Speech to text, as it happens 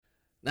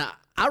Now,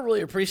 I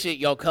really appreciate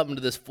y'all coming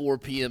to this 4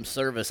 p.m.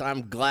 service.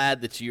 I'm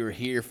glad that you're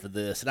here for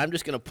this. And I'm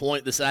just going to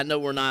point this. I know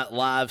we're not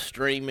live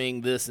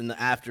streaming this in the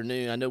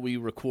afternoon. I know we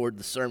record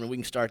the sermon. We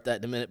can start that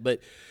in a minute. But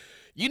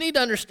you need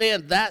to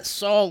understand that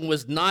song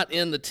was not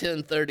in the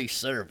 10:30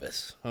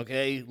 service,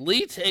 okay?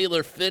 Lee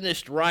Taylor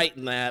finished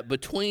writing that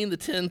between the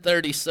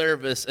 10:30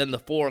 service and the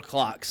 4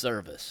 o'clock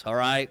service, all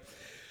right?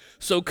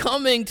 So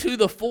coming to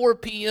the 4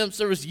 p.m.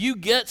 service, you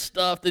get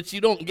stuff that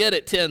you don't get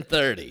at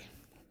 10:30.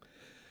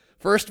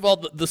 First of all,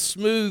 the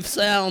smooth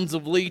sounds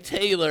of Lee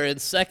Taylor, and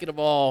second of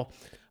all,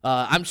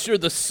 I'm sure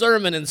the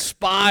sermon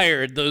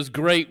inspired those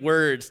great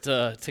words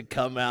to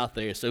come out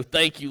there. So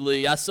thank you,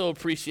 Lee. I so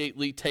appreciate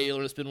Lee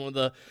Taylor. It's been one of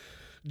the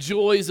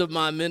joys of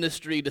my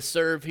ministry to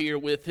serve here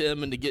with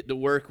him and to get to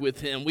work with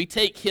him. We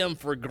take him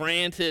for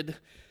granted.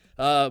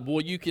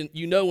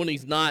 You know when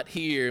he's not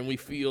here, and we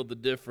feel the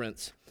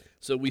difference.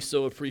 So we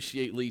so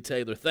appreciate Lee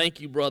Taylor. Thank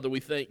you, brother.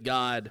 We thank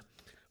God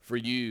for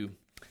you.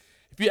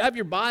 If you have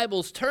your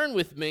Bibles, turn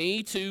with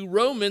me to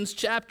Romans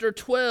chapter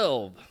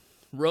 12.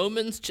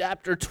 Romans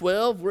chapter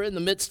 12, we're in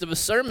the midst of a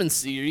sermon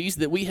series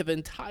that we have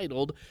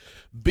entitled,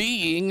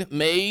 Being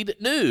Made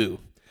New.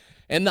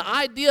 And the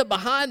idea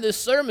behind this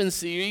sermon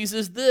series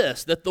is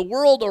this, that the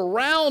world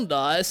around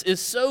us is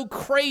so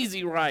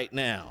crazy right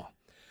now.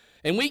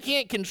 And we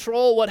can't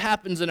control what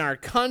happens in our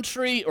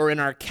country or in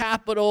our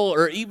capital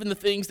or even the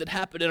things that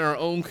happen in our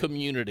own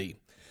community.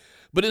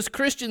 But as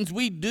Christians,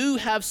 we do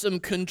have some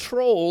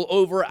control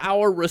over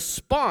our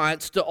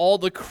response to all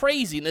the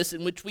craziness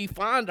in which we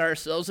find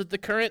ourselves at the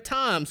current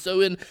time.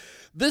 So in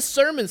this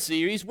sermon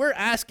series, we're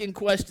asking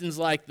questions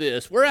like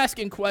this. We're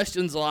asking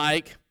questions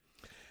like,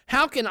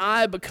 how can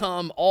I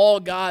become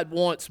all God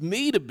wants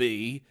me to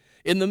be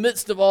in the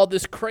midst of all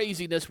this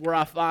craziness where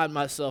I find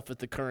myself at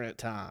the current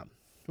time?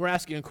 We're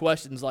asking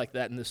questions like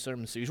that in this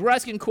sermon series. We're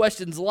asking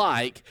questions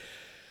like,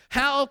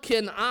 how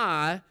can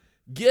I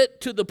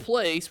get to the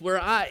place where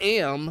I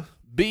am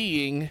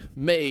being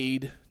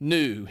made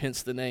new,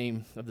 hence the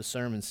name of the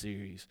sermon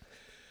series.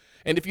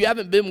 And if you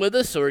haven't been with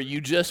us or you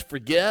just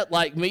forget,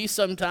 like me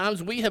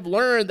sometimes, we have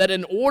learned that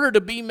in order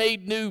to be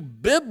made new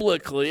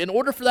biblically, in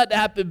order for that to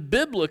happen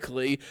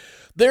biblically,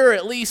 there are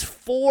at least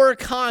 4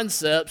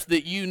 concepts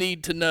that you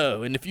need to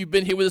know. And if you've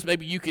been here with us,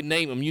 maybe you can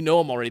name them. You know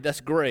them already.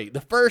 That's great.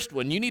 The first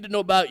one, you need to know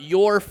about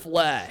your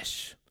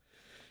flesh.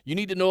 You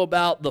need to know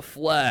about the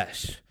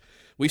flesh.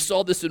 We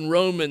saw this in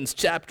Romans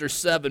chapter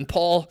 7.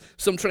 Paul,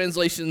 some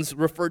translations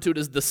refer to it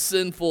as the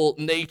sinful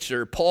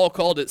nature. Paul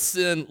called it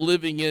sin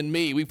living in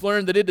me. We've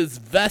learned that it is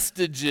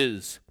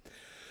vestiges,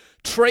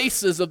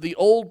 traces of the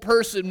old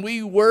person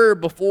we were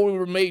before we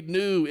were made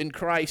new in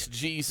Christ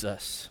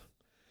Jesus.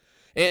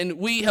 And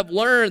we have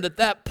learned that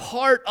that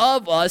part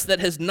of us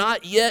that has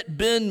not yet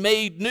been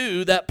made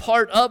new, that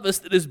part of us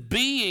that is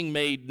being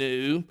made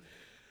new,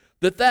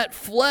 that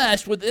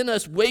flesh within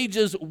us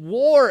wages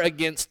war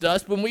against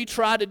us when we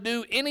try to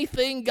do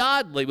anything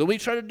godly, when we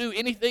try to do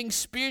anything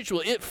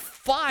spiritual. It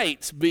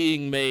fights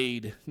being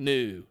made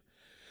new.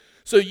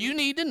 So you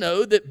need to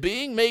know that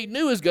being made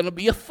new is going to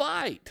be a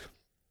fight.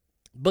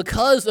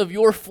 Because of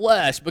your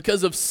flesh,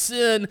 because of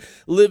sin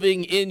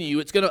living in you,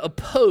 it's going to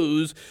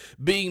oppose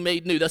being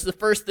made new. That's the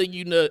first thing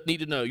you need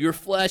to know. Your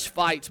flesh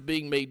fights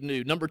being made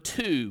new. Number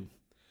 2,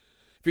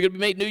 if you're going to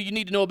be made new, you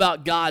need to know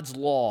about God's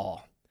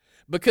law.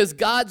 Because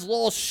God's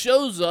law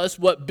shows us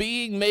what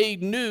being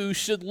made new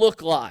should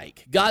look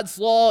like. God's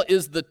law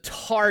is the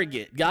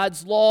target.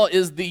 God's law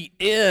is the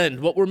end,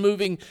 what we're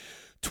moving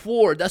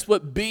toward. That's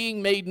what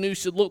being made new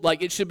should look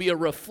like. It should be a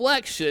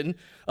reflection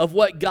of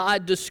what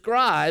God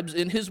describes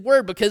in His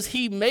Word, because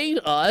He made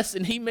us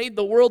and He made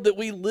the world that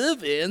we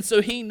live in, so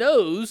He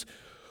knows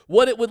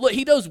what it would look.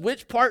 He knows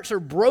which parts are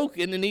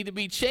broken and need to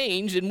be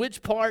changed and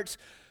which parts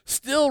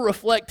still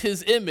reflect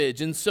His image.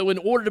 And so in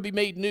order to be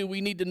made new,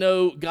 we need to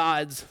know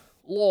God's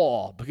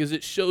law, because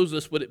it shows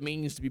us what it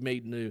means to be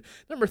made new.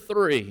 Number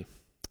 3,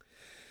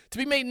 to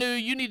be made new,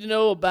 you need to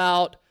know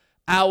about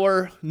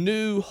our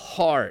new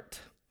heart.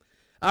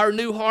 Our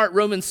new heart,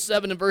 Romans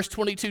 7 and verse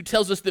 22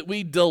 tells us that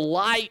we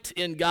delight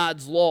in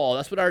God's law.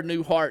 That's what our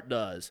new heart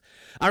does.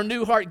 Our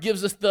new heart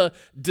gives us the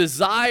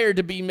desire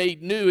to be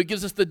made new. It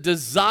gives us the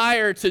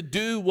desire to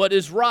do what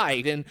is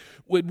right. And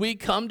when we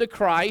come to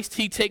Christ,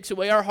 He takes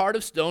away our heart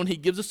of stone. He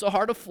gives us a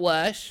heart of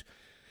flesh.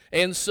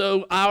 And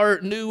so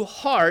our new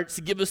hearts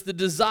give us the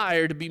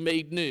desire to be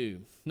made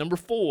new. Number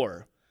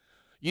 4,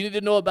 you need to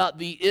know about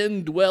the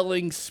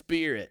indwelling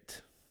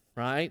Spirit,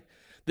 right?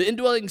 The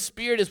indwelling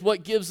Spirit is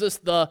what gives us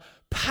the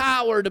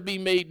power to be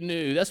made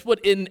new. That's what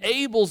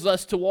enables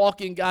us to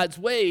walk in God's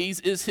ways,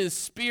 is His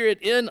Spirit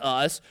in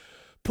us,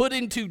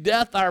 putting to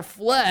death our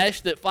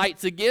flesh that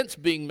fights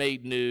against being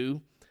made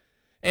new,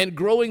 and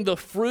growing the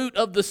fruit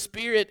of the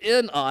Spirit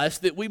in us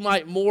that we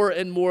might more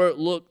and more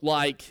look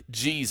like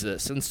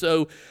Jesus. And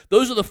so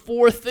those are the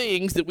four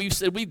things that we've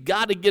said we've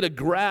got to get a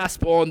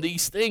grasp on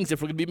these things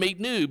if we're going to be made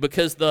new,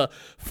 because the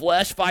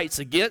flesh fights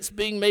against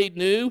being made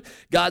new.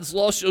 God's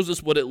law shows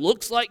us what it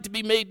looks like to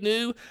be made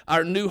new.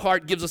 Our new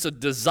heart gives us a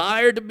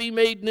desire to be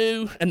made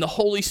new, and the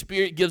Holy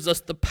Spirit gives us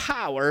the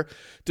power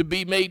to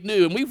be made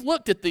new. And we've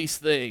looked at these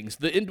things.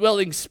 The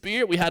indwelling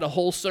Spirit, we had a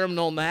whole sermon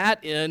on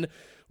that in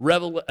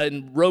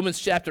Romans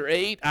chapter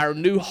 8. Our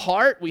new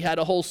heart, we had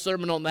a whole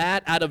sermon on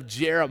that out of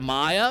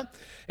Jeremiah.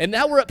 And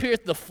now we're up here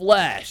at the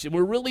flesh, and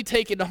we're really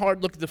taking a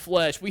hard look at the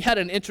flesh. We had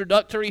an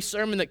introductory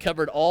sermon that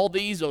covered all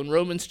these on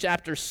Romans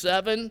chapter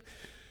 7.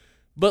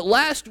 But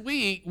last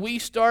week, we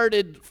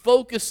started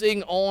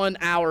focusing on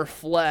our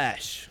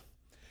flesh.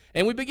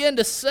 And we began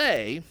to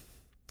say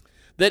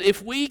that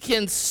if we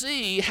can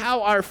see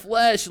how our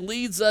flesh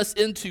leads us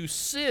into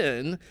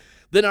sin,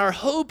 then our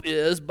hope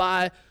is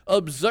by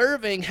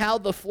observing how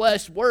the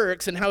flesh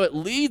works and how it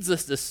leads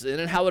us to sin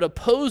and how it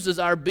opposes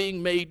our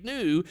being made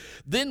new,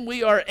 then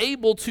we are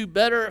able to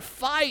better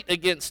fight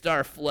against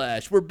our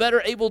flesh. We're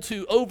better able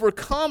to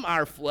overcome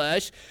our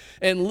flesh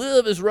and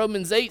live, as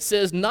Romans 8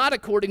 says, not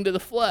according to the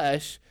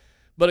flesh,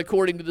 but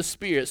according to the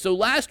Spirit. So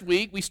last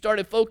week, we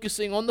started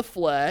focusing on the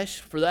flesh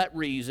for that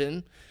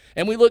reason,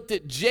 and we looked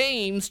at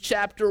James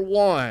chapter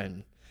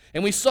 1.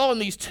 And we saw in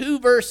these two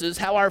verses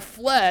how our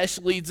flesh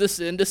leads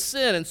us into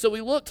sin. And so we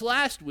looked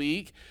last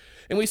week,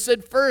 and we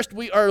said first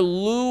we are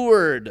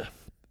lured.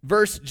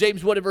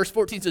 James 1 and verse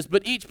 14 says,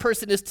 but each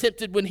person is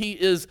tempted when he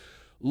is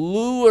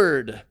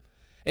lured.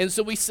 And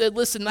so we said,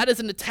 listen, that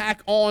is an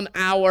attack on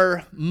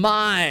our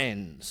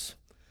minds.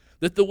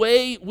 That the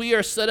way we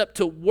are set up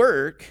to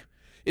work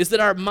is that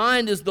our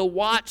mind is the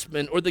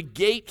watchman or the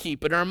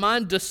gatekeeper. And our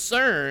mind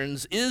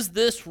discerns, is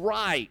this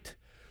right?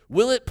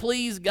 Will it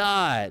please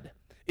God?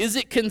 Is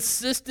it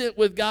consistent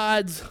with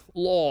God's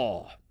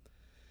law?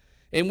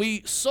 And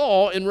we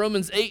saw in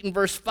Romans 8 and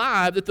verse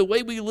 5 that the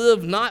way we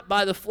live not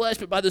by the flesh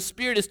but by the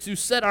Spirit is to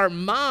set our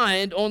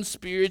mind on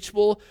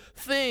spiritual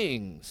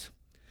things.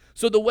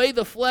 So the way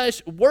the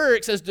flesh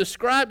works, as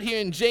described here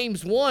in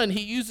James 1,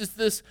 he uses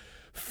this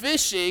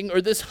fishing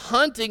or this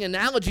hunting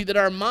analogy that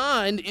our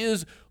mind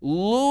is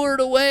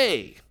lured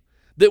away,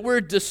 that we're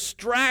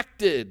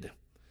distracted,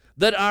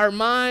 that our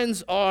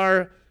minds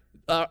are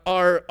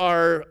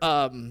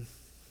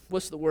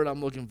what's the word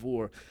I'm looking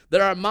for?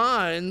 That our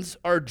minds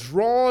are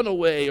drawn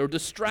away or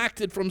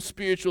distracted from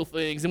spiritual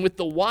things. And with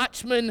the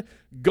watchman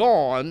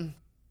gone,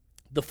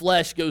 the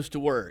flesh goes to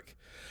work.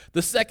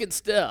 The second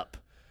step,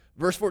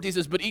 verse 14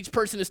 says, but each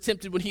person is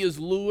tempted when he is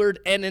lured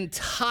and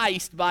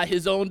enticed by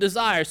his own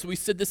desire. So we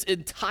said this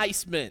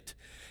enticement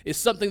is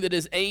something that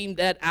is aimed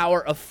at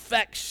our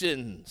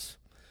affections.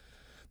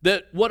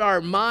 That what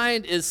our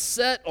mind is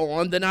set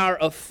on, then our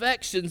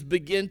affections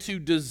begin to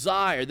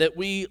desire, that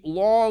we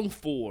long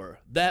for,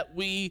 that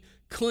we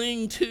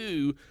cling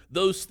to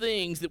those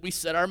things that we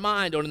set our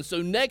mind on. And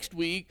so next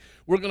week,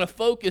 we're going to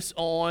focus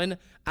on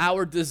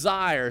our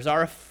desires,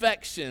 our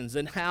affections,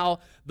 and how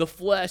the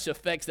flesh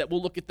affects that.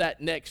 We'll look at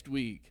that next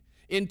week.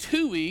 In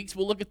 2 weeks,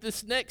 we'll look at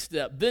this next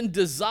step. Then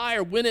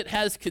desire, when it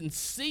has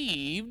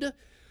conceived,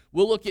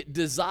 we'll look at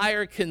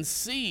desire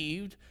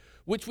conceived,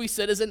 which we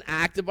said is an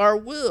act of our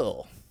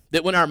will.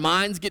 That when our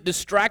minds get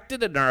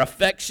distracted and our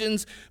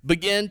affections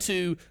begin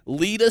to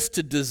lead us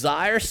to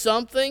desire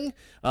something,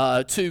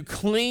 to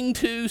cling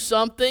to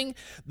something,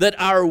 that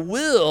our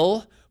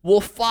will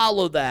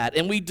follow that.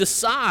 And we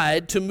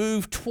decide to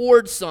move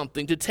towards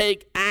something, to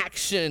take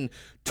action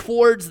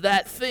towards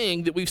that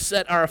thing that we've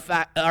set our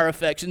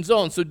affections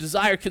on. So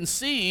desire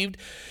conceived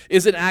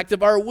is an act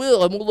of our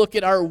will. And we'll look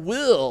at our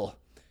will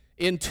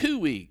in 2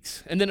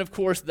 weeks. And then, of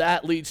course,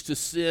 that leads to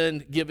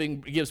sin,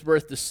 gives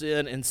birth to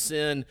sin, and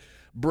sin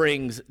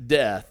brings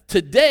death.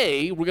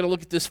 Today, we're going to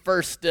look at this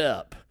first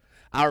step,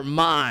 our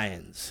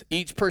minds.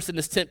 Each person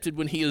is tempted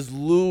when he is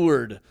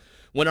lured,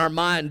 when our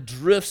mind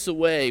drifts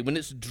away, when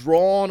it's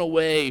drawn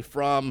away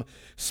from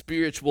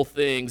spiritual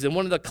things. And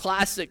one of the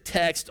classic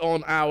texts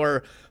on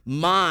our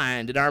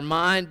mind and our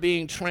mind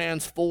being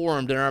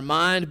transformed and our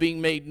mind being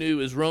made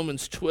new is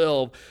Romans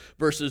 12,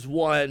 verses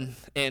 1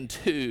 and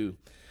 2.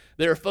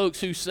 There are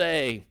folks who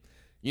say,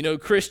 you know,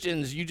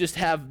 Christians, you just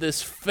have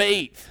this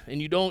faith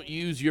and you don't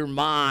use your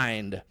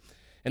mind.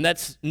 And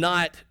that's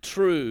not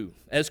true.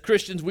 As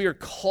Christians, we are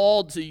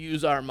called to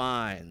use our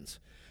minds.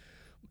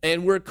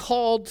 And we're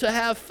called to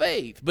have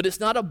faith, but it's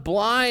not a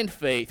blind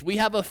faith. We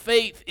have a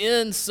faith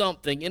in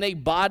something, in a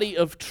body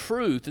of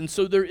truth. And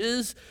so there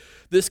is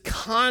this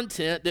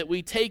content that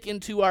we take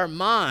into our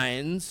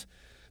minds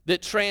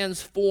that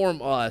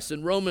transform us.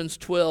 And Romans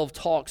 12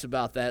 talks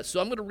about that. So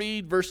I'm going to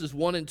read verses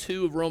 1 and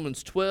 2 of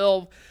Romans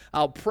 12.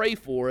 I'll pray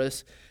for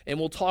us, and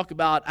we'll talk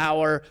about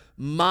our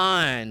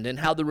mind and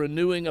how the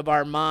renewing of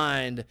our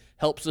mind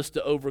helps us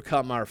to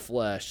overcome our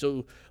flesh.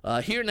 So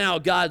hear now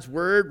God's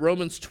word,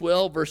 Romans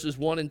 12, verses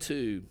 1 and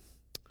 2.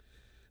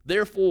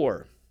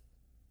 Therefore,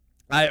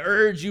 I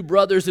urge you,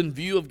 brothers, in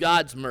view of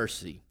God's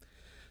mercy,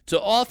 to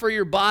offer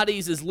your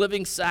bodies as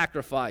living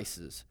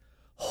sacrifices,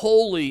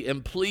 holy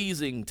and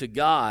pleasing to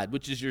God,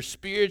 which is your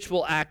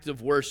spiritual act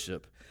of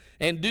worship.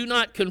 And do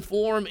not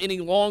conform any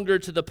longer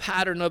to the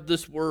pattern of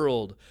this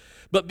world,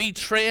 but be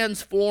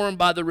transformed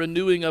by the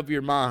renewing of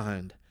your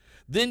mind.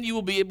 Then you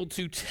will be able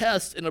to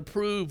test and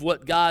approve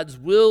what God's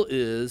will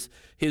is,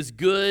 his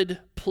good,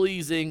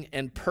 pleasing,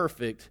 and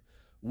perfect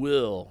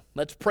will.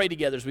 Let's pray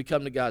together as we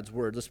come to God's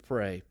word. Let's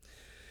pray.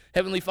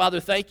 Heavenly Father,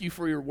 thank you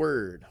for your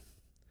word.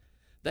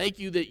 Thank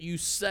you that you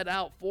set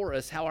out for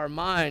us how our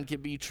mind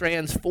can be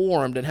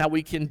transformed and how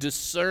we can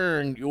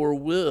discern your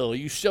will.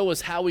 You show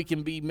us how we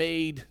can be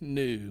made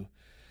new.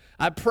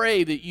 I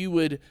pray that you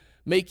would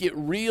make it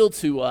real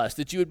to us,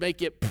 that you would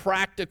make it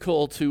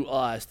practical to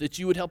us, that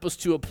you would help us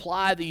to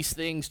apply these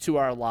things to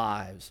our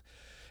lives.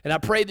 And I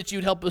pray that you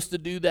would help us to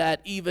do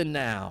that even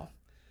now,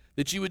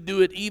 that you would do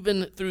it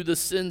even through the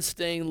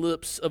sin-stained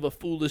lips of a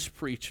foolish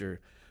preacher.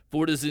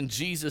 For it is in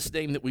Jesus'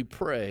 name that we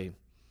pray.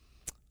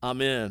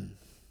 Amen.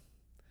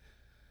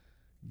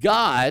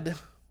 God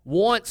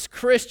wants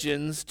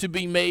Christians to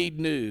be made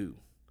new.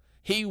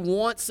 He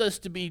wants us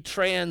to be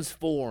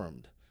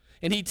transformed.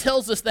 And he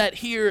tells us that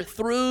here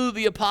through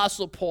the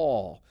Apostle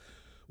Paul,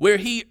 where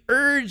he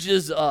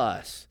urges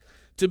us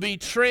to be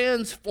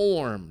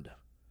transformed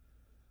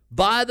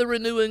by the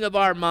renewing of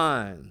our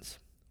minds,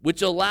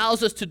 which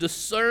allows us to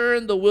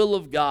discern the will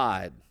of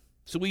God,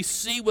 so we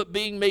see what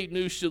being made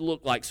new should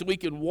look like, so we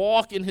can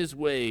walk in his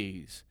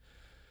ways.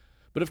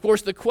 But of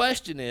course, the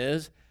question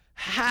is,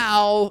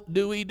 how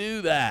do we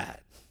do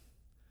that?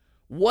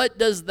 What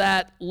does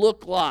that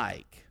look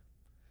like?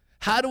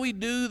 How do we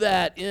do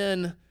that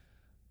in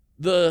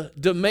the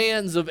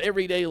demands of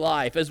everyday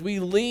life, as we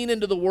lean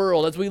into the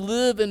world, as we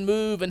live and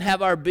move and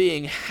have our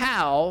being?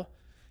 How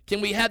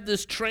can we have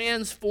this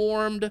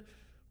transformed,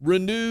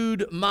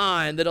 renewed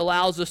mind that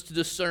allows us to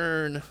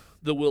discern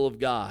the will of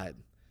God?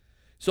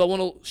 So I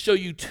want to show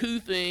you two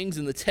things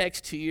in the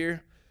text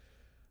here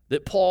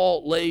that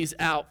Paul lays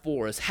out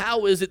for us.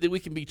 How is it that we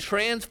can be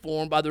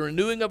transformed by the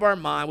renewing of our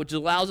mind, which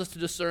allows us to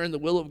discern the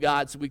will of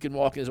God so we can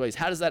walk in his ways?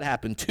 How does that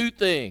happen? Two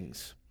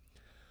things.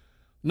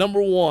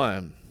 Number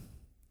one,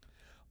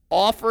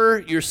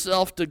 offer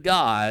yourself to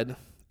God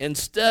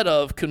instead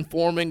of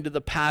conforming to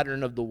the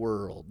pattern of the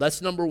world.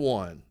 That's number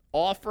one.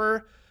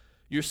 Offer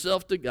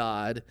yourself to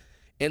God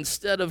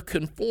instead of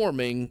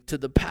conforming to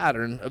the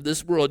pattern of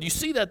this world. You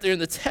see that there in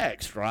the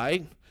text,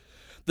 right?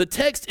 The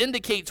text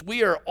indicates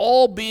we are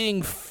all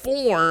being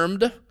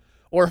formed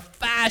or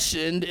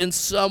fashioned in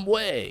some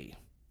way.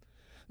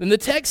 And the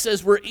text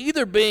says we're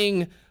either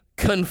being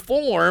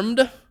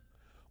conformed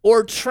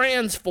or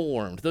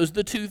transformed. Those are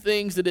the two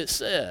things that it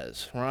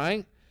says,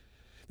 right?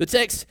 The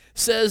text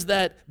says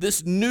that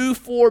this new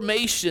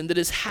formation that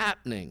is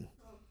happening,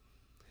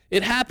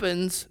 it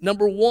happens,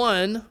 number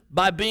one,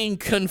 by being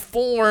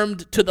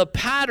conformed to the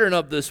pattern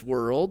of this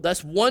world.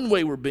 That's one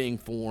way we're being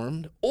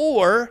formed.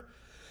 Or,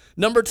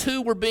 number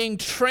two, we're being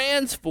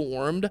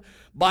transformed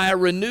by a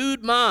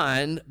renewed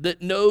mind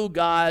that know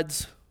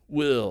God's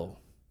will.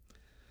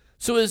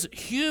 So as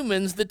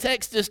humans, the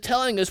text is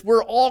telling us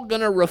we're all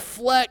going to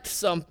reflect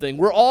something.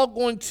 We're all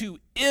going to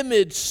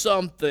image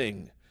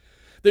something.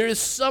 There is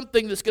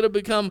something that's going to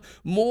become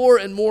more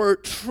and more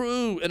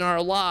true in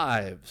our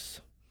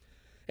lives.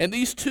 And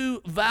these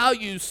two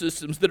value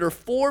systems that are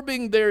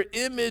forming their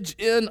image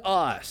in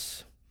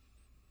us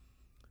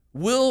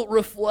will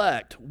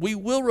reflect. We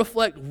will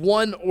reflect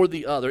one or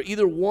the other.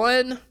 Either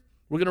one,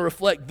 we're going to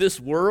reflect this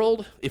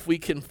world if we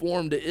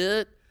conform to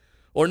it,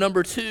 or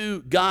number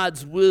two,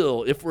 God's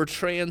will if we're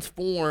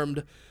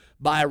transformed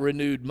by a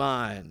renewed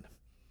mind.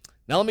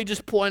 Now let me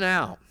just point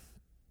out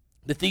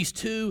that these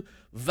two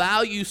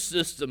value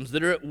systems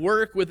that are at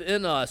work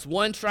within us,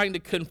 one trying to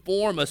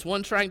conform us,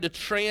 one trying to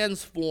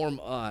transform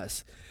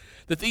us,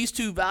 that these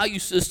two value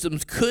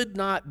systems could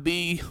not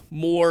be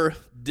more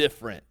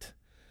different.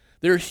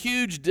 There are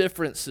huge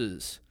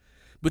differences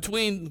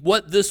between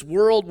what this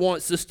world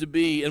wants us to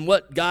be and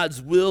what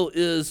God's will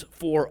is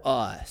for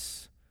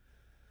us.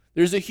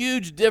 There's a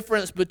huge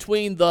difference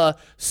between the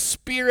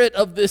spirit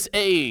of this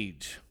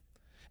age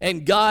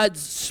and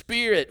God's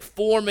spirit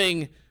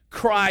forming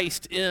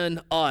Christ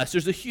in us.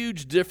 There's a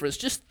huge difference.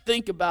 Just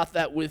think about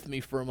that with me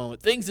for a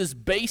moment. Things as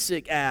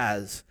basic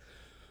as,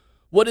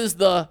 what is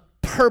the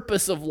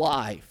purpose of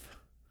life?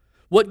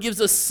 What gives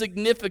us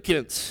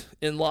significance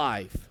in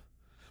life?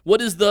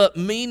 What is the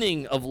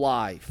meaning of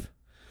life?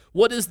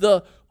 What is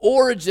the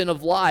origin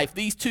of life?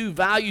 These two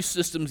value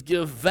systems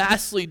give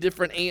vastly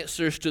different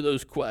answers to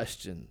those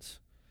questions.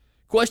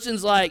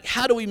 Questions like,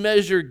 how do we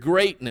measure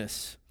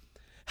greatness?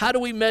 How do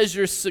we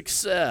measure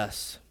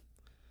success?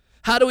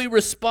 How do we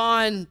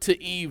respond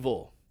to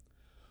evil?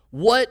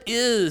 What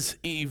is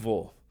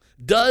evil?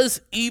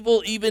 Does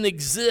evil even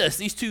exist?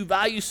 These two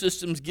value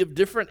systems give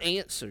different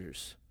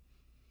answers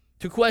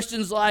to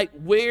questions like,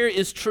 where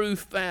is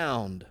truth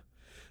found?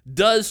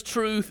 Does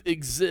truth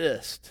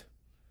exist?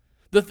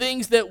 The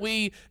things that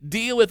we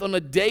deal with on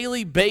a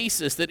daily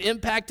basis that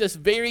impact us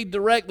very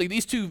directly,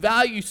 these two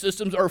value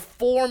systems are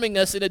forming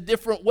us in a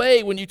different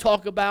way when you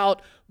talk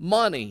about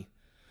money,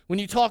 when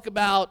you talk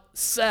about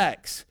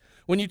sex,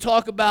 when you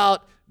talk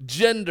about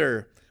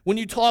gender, when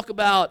you talk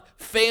about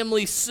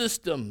family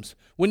systems,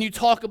 when you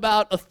talk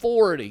about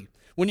authority,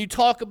 when you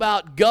talk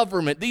about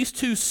government, these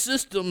two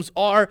systems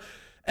are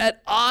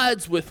at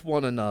odds with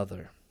one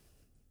another.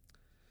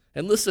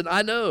 And listen,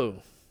 I know,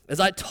 as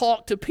I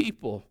talk to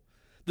people,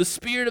 the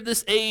spirit of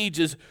this age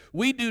is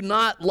we do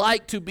not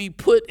like to be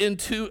put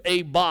into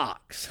a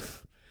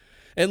box.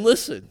 And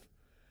listen,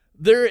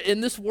 in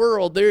this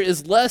world, there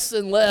is less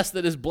and less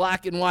that is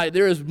black and white.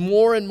 There is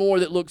more and more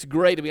that looks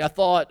gray to me. I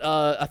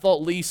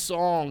thought Lee's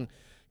song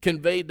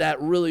conveyed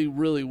that really,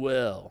 really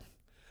well.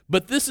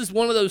 But this is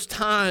one of those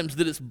times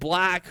that it's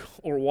black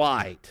or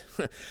white.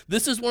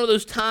 This is one of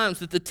those times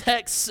that the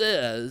text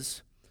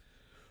says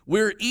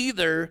we're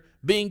either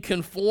being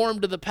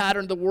conformed to the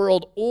pattern of the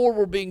world or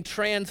we're being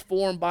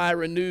transformed by a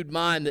renewed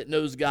mind that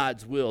knows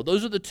God's will.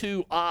 Those are the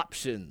two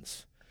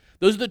options.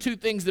 Those are the two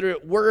things that are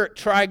at work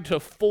trying to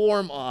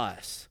form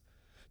us,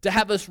 to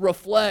have us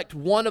reflect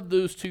one of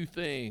those two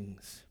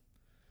things.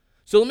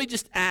 So let me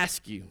just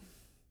ask you,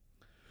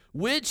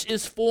 which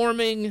is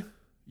forming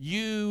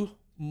you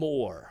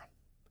more?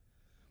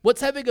 What's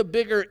having a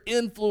bigger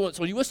influence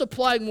on you? What's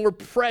applying more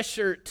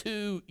pressure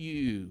to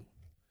you?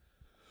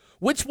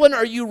 Which one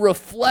are you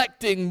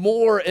reflecting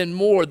more and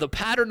more, the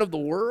pattern of the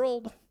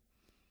world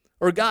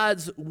or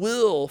God's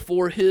will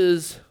for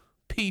his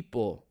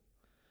people?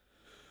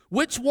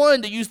 Which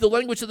one, to use the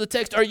language of the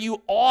text, are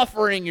you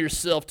offering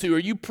yourself to? Are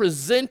you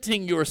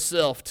presenting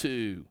yourself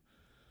to?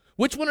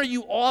 Which one are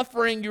you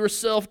offering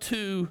yourself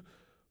to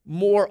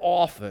more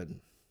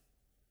often?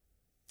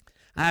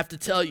 I have to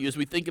tell you, as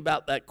we think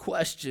about that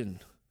question,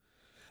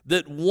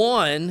 that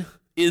one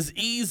is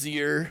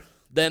easier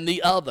than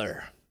the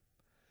other.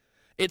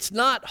 It's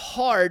not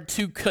hard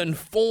to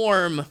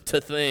conform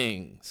to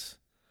things.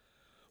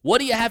 What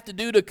do you have to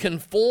do to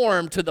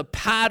conform to the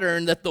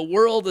pattern that the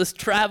world is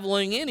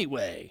traveling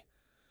anyway?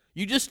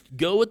 You just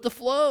go with the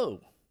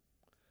flow.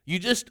 You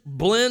just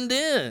blend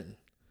in.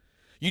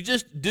 You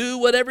just do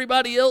what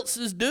everybody else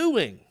is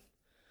doing.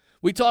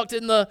 We talked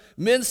in the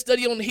men's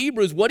study on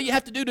Hebrews. What do you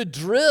have to do to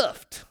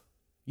drift?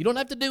 You don't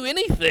have to do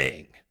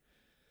anything.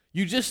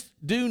 You just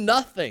do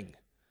nothing.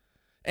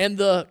 And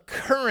the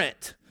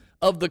current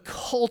of the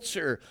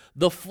culture,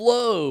 the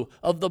flow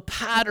of the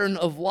pattern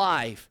of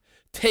life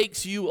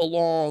takes you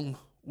along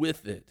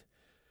with it.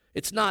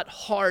 It's not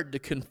hard to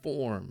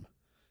conform.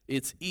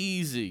 It's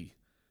easy.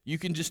 You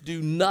can just do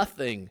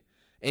nothing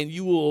and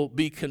you will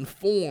be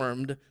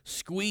conformed,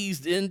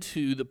 squeezed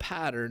into the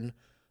pattern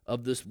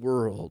of this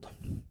world.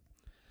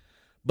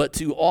 But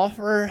to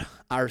offer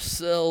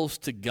ourselves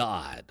to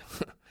God,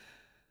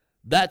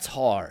 that's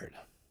hard.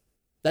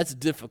 That's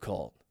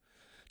difficult.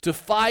 To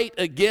fight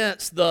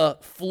against the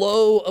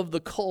flow of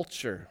the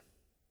culture,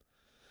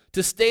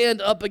 to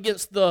stand up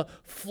against the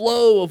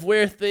flow of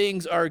where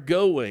things are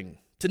going,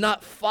 to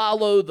not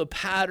follow the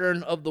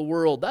pattern of the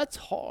world, that's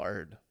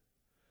hard.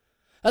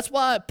 That's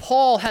why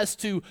Paul has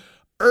to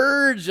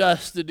urge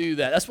us to do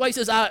that. That's why he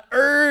says, I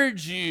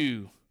urge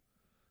you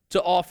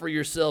to offer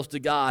yourselves to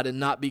God and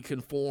not be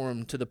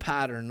conformed to the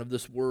pattern of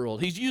this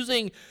world. He's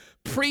using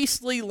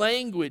priestly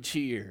language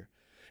here.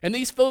 And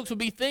these folks would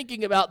be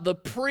thinking about the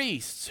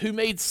priests who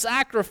made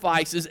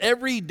sacrifices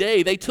every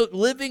day. They took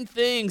living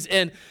things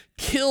and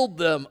killed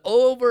them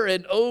over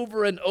and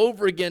over and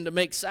over again to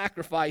make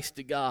sacrifice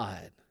to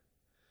God.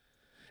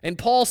 And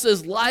Paul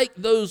says, like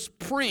those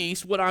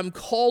priests, what I'm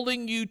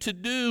calling you to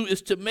do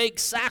is to make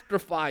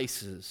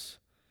sacrifices.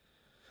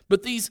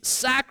 But these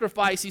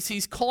sacrifices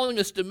he's calling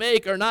us to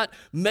make are not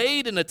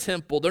made in a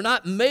temple. They're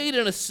not made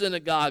in a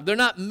synagogue. They're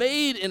not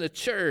made in a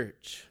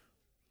church.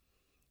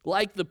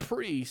 Like the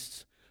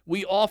priests,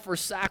 we offer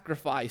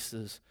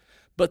sacrifices,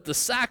 but the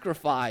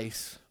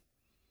sacrifice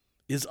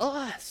is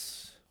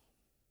us.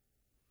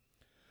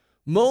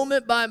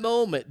 Moment by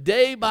moment,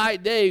 day by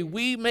day,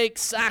 we make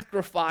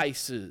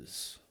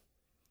sacrifices.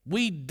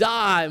 We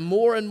die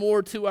more and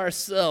more to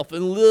ourselves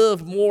and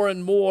live more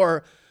and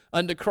more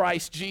unto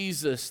Christ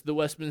Jesus, the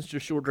Westminster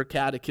Shorter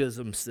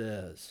Catechism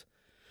says.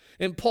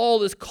 And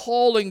Paul is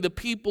calling the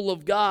people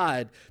of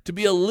God to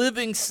be a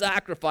living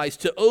sacrifice,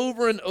 to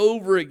over and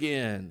over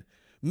again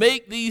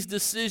make these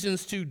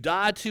decisions to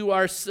die to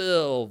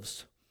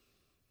ourselves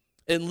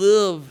and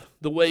live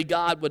the way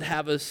God would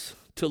have us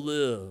to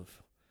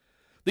live.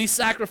 These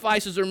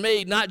sacrifices are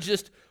made not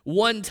just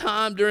one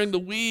time during the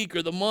week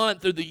or the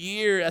month or the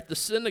year at the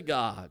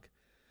synagogue,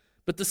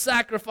 but the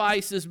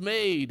sacrifice is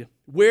made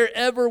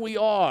wherever we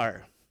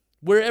are,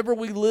 wherever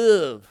we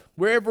live,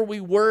 wherever we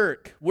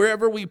work,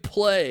 wherever we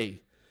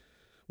play,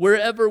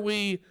 wherever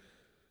we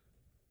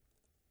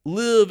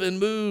live and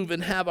move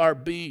and have our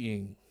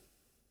being.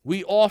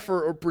 We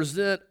offer or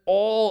present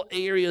all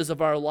areas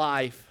of our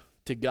life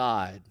to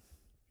God.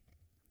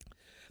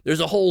 There's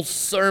a whole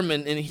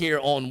sermon in here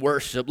on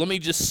worship. Let me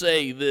just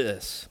say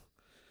this,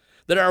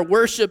 that our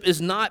worship is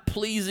not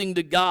pleasing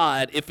to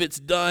God if it's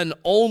done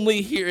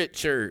only here at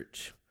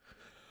church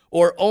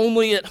or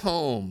only at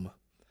home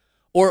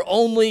or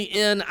only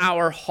in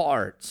our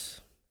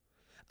hearts.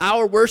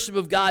 Our worship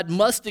of God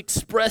must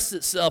express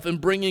itself in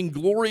bringing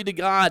glory to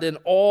God in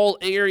all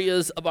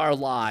areas of our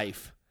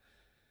life.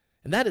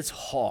 And that is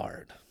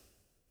hard.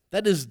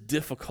 That is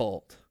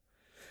difficult.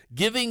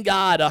 Giving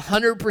God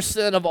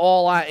 100% of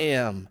all I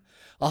am,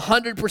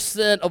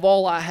 100% of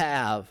all I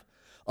have,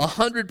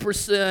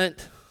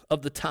 100%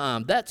 of the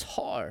time, that's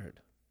hard.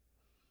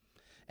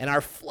 And our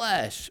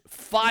flesh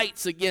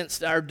fights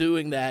against our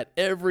doing that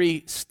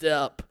every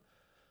step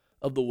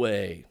of the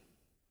way.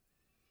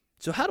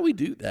 So how do we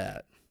do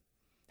that?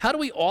 How do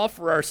we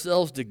offer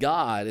ourselves to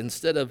God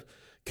instead of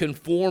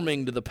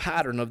conforming to the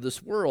pattern of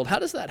this world? How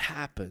does that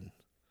happen?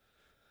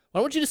 I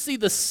want you to see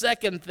the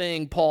second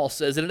thing Paul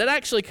says, and it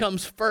actually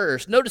comes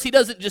first. Notice he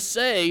doesn't just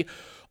say,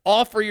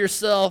 offer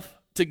yourself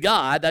to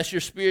God, that's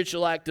your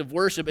spiritual act of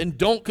worship, and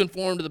don't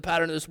conform to the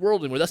pattern of this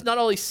world anymore. That's not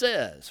all he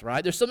says,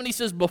 right? There's something he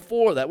says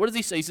before that. What does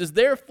he say? He says,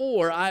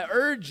 therefore, I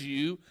urge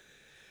you,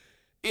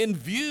 in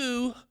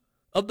view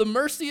of the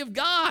mercy of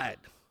God,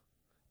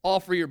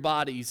 offer your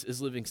bodies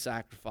as living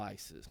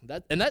sacrifices.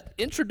 That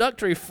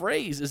introductory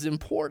phrase is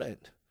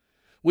important.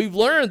 We've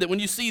learned that when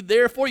you see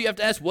therefore, you have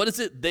to ask, what is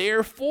it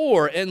there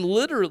for? And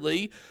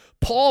literally,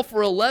 Paul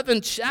for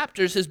 11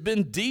 chapters has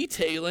been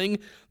detailing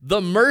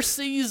the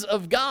mercies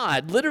of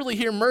God. Literally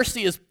here,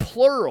 mercy is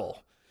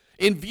plural.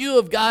 In view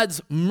of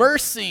God's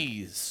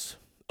mercies,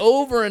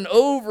 over and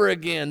over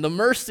again, the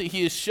mercy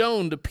he has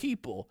shown to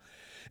people.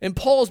 And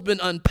Paul's been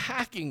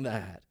unpacking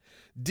that,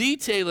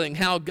 detailing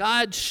how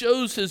God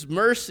shows his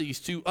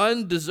mercies to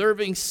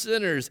undeserving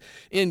sinners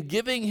in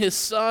giving his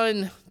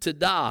son to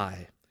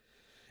die,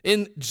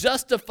 in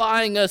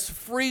justifying us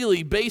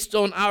freely based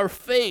on our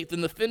faith in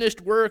the finished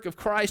work of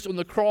Christ on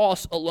the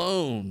cross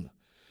alone.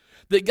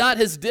 That God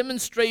has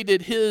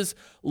demonstrated his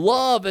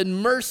love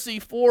and mercy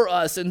for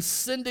us in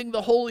sending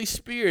the Holy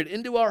Spirit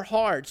into our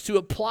hearts to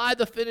apply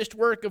the finished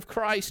work of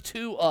Christ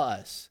to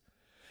us,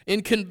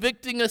 in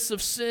convicting us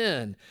of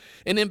sin,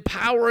 in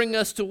empowering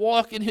us to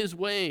walk in his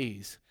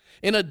ways,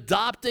 in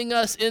adopting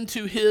us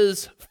into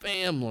his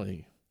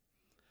family.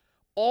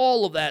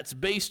 All of that's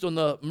based on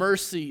the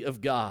mercy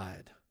of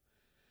God.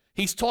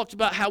 He's talked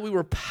about how we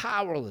were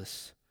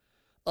powerless,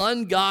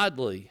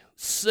 ungodly,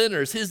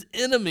 sinners, his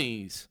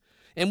enemies.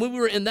 And when we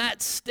were in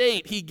that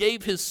state, he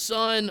gave his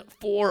son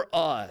for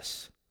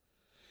us.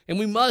 And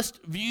we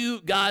must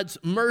view God's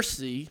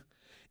mercy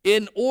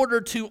in order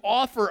to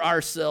offer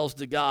ourselves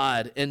to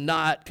God and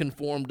not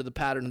conform to the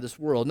pattern of this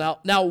world.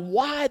 Now,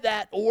 why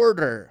that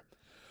order?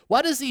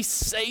 Why does he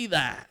say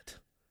that?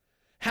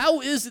 How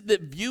is it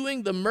that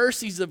viewing the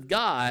mercies of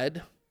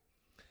God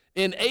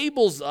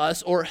enables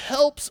us or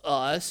helps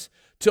us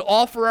to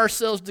offer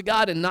ourselves to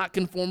God and not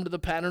conform to the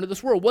pattern of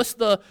this world? What's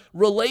the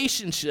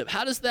relationship?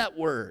 How does that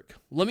work?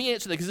 Let me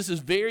answer that because this is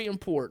very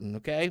important,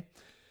 okay?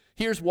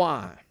 Here's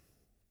why.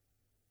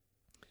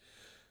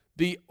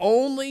 The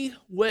only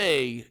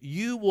way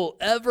you will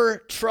ever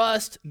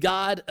trust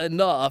God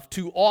enough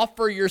to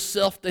offer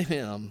yourself to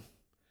him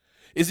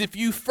is if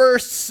you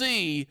first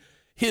see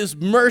his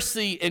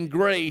mercy and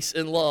grace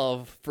and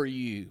love for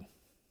you.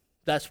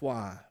 That's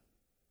why.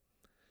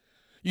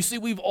 You see,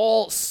 we've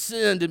all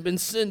sinned and been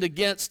sinned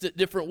against it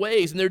different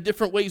ways, and there are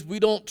different ways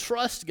we don't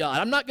trust God.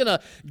 I'm not going to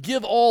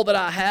give all that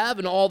I have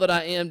and all that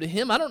I am to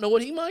him. I don't know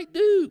what he might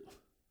do.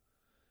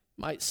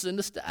 He might send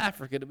us to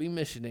Africa to be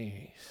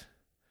missionaries.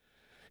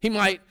 He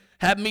might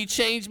have me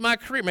change my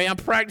career. Maybe I'm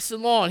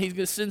practicing law, and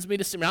he sends me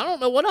to seminary. I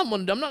don't know what I'm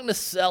going to do. I'm not going to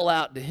sell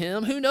out to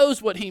him. Who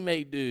knows what he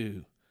may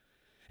do?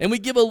 And we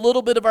give a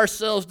little bit of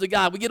ourselves to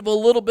God. We give a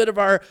little bit of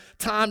our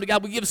time to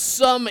God. We give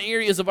some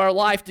areas of our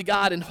life to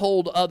God and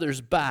hold others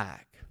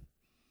back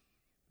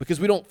because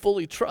we don't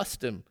fully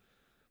trust him.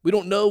 We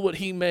don't know what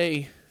he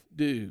may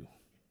do.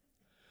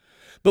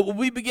 But when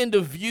we begin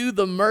to view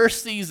the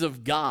mercies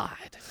of God,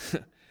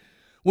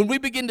 when we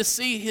begin to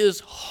see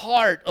his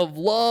heart of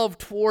love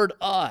toward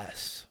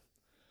us,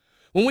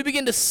 when we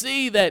begin to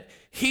see that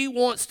he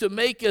wants to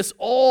make us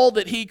all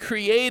that he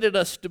created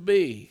us to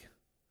be,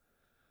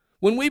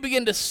 when we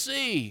begin to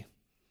see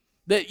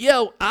that,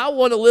 I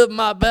want to live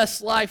my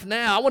best life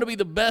now. I want to be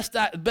the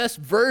best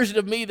version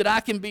of me that I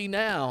can be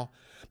now.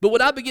 But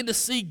when I begin to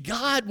see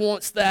God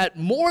wants that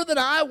more than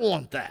I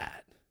want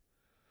that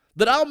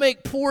I'll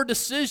make poor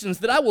decisions,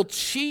 that I will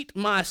cheat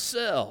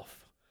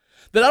myself,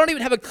 that I don't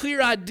even have a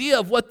clear idea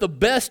of what the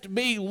best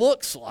me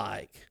looks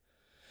like.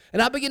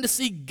 And I begin to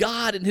see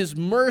God in his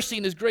mercy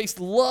and his grace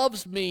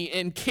loves me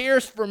and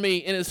cares for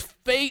me and is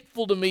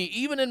faithful to me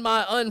even in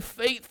my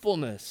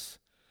unfaithfulness.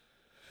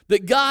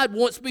 That God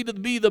wants me to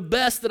be the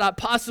best that I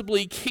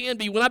possibly can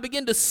be. When I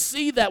begin to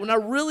see that, when I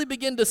really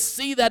begin to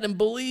see that and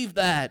believe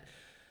that,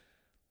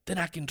 then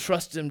I can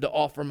trust him to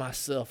offer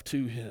myself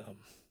to him.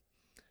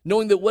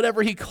 Knowing that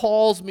whatever he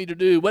calls me to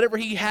do, whatever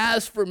he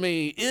has for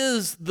me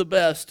is the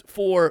best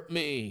for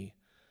me.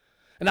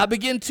 And I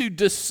begin to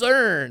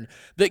discern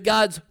that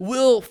God's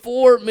will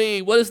for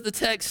me, what does the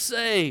text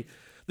say?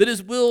 That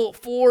his will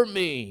for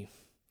me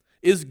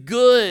is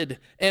good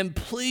and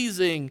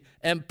pleasing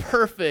and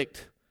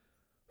perfect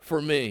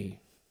for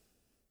me.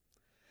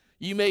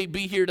 You may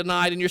be here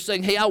tonight and you're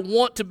saying, hey, I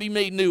want to be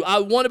made new.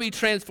 I want to be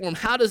transformed.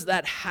 How does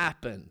that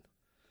happen?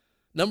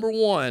 Number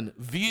one,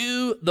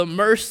 view the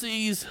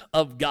mercies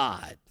of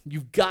God.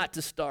 You've got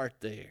to start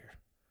there.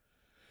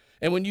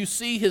 And when you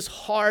see his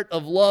heart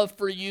of love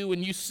for you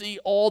and you see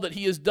all that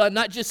he has done,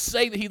 not just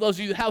say that he loves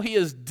you, how he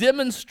has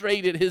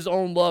demonstrated his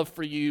own love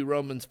for you,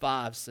 Romans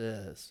 5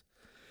 says,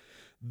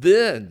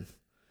 then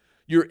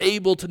you're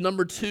able to,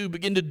 number two,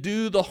 begin to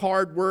do the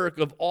hard work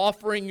of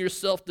offering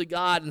yourself to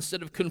God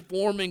instead of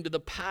conforming to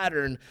the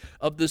pattern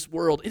of this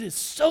world. It is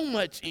so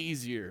much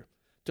easier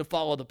to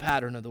follow the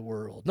pattern of the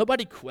world.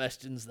 Nobody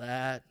questions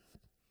that.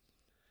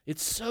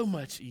 It's so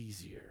much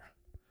easier.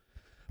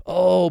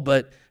 Oh,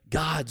 but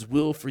God's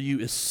will for you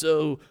is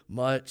so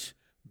much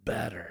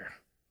better.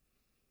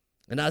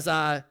 And as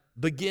I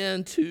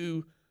begin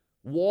to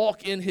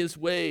walk in his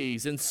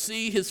ways and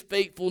see his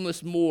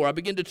faithfulness more, I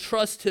begin to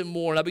trust him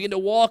more, and I begin to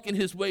walk in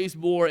his ways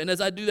more, and as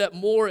I do that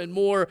more and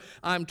more,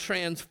 I'm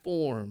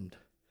transformed.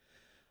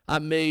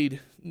 I'm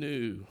made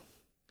new.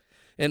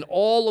 And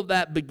all of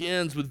that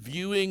begins with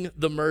viewing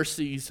the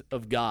mercies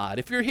of God.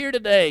 If you're here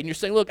today and you're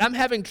saying, look, I'm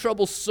having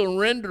trouble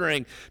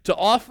surrendering to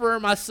offer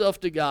myself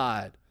to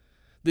God,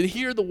 then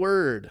hear the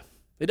word.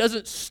 It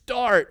doesn't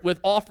start with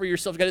offer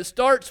yourself to God. It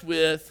starts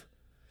with,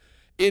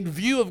 in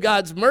view of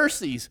God's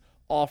mercies,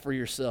 offer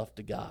yourself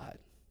to God.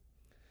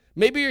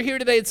 Maybe you're here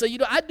today and say,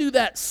 I do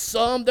that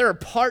some. There are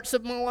parts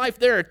of my life,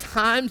 there are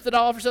times that I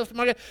offer myself to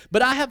my God,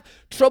 but I have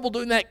trouble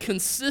doing that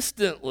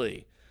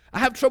consistently. I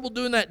have trouble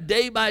doing that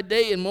day by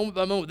day and moment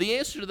by moment. The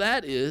answer to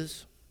that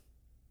is,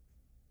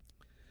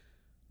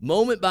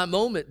 moment by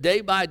moment,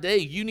 day by day,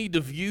 you need to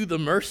view the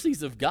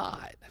mercies of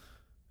God.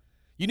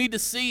 You need to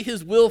see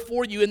his will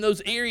for you in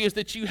those areas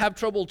that you have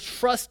trouble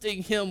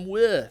trusting him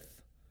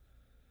with,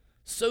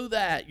 so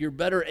that you're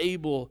better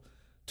able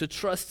to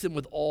trust him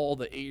with all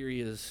the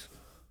areas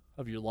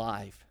of your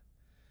life.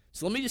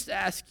 So let me just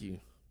ask you,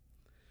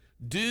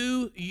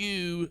 do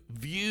you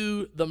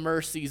view the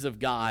mercies of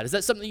God? Is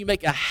that something you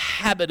make a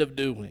habit of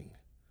doing?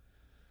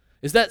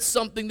 Is that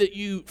something that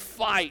you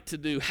fight to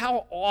do?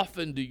 How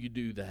often do you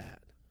do that?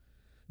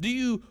 Do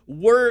you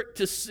work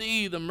to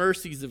see the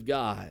mercies of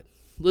God?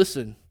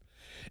 Listen,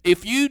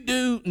 if you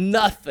do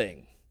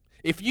nothing,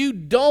 if you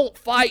don't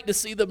fight to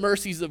see the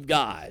mercies of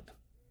God,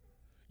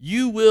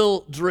 you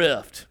will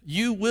drift.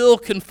 You will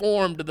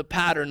conform to the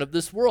pattern of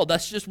this world.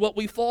 That's just what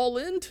we fall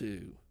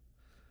into.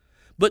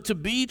 But to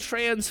be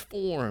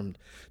transformed,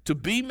 to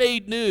be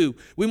made new,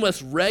 we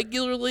must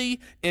regularly,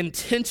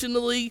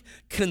 intentionally,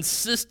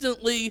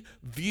 consistently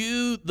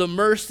view the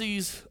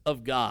mercies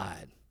of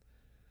God.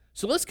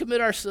 So let's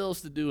commit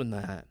ourselves to doing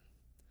that.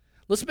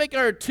 Let's make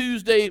our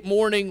Tuesday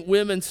morning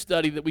women's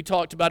study that we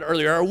talked about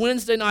earlier, our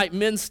Wednesday night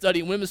men's study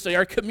and women's study,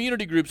 our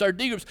community groups, our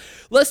D groups.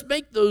 Let's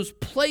make those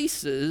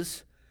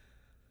places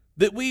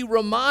that we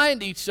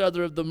remind each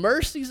other of the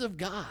mercies of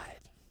God,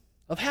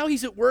 of how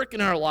he's at work in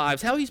our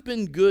lives, how he's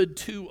been good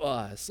to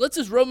us. Let's,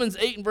 as Romans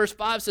 8 and verse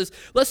 5 says,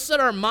 let's set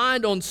our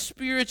mind on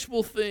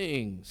spiritual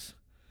things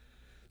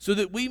so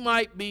that we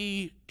might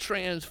be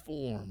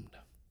transformed,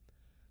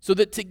 so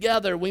that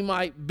together we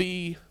might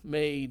be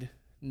made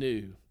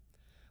new.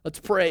 Let's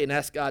pray and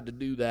ask God to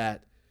do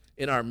that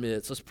in our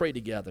midst. Let's pray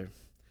together.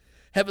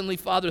 Heavenly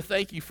Father,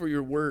 thank you for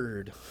your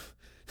word.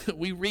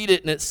 We read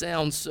it and it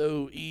sounds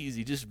so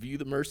easy. Just view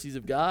the mercies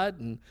of God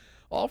and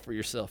offer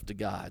yourself to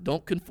God.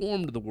 Don't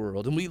conform to the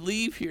world. And we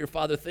leave here,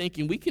 Father,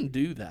 thinking we can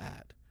do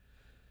that.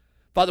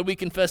 Father, we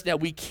confess now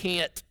we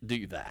can't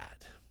do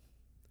that.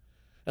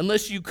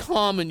 Unless you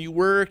come and you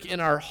work in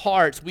our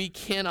hearts, we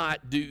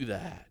cannot do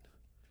that.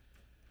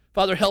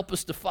 Father, help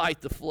us to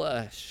fight the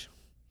flesh.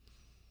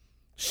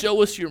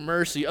 Show us your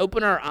mercy.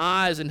 Open our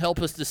eyes and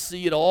help us to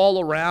see it all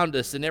around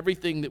us in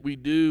everything that we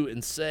do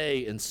and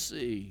say and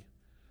see.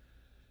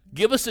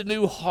 Give us a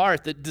new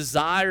heart that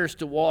desires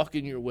to walk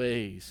in your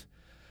ways.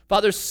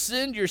 Father,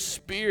 send your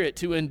Spirit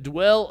to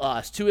indwell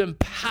us, to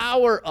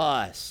empower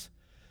us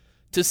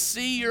to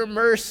see your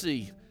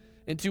mercy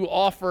and to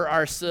offer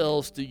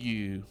ourselves to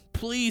you.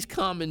 Please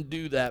come and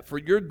do that for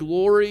your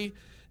glory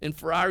and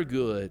for our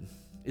good.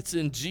 It's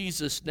in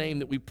Jesus' name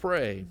that we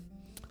pray.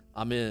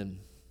 Amen.